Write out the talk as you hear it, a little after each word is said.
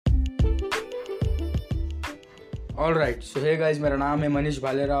All right, सो hey guys, मेरा नाम है मनीष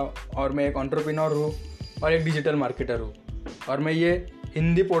भालेराव और मैं एक एंटरप्रेन्योर हूँ और एक डिजिटल मार्केटर हूँ और मैं ये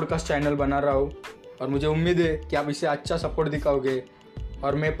हिंदी पॉडकास्ट चैनल बना रहा हूँ और मुझे उम्मीद है कि आप इसे अच्छा सपोर्ट दिखाओगे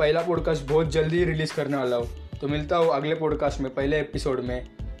और मैं पहला पॉडकास्ट बहुत जल्दी रिलीज़ करने वाला हूँ। तो मिलता हूँ अगले पॉडकास्ट में, पहले एपिसोड में।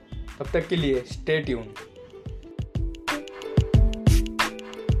 तब तक के लिए स्टे ट्यून।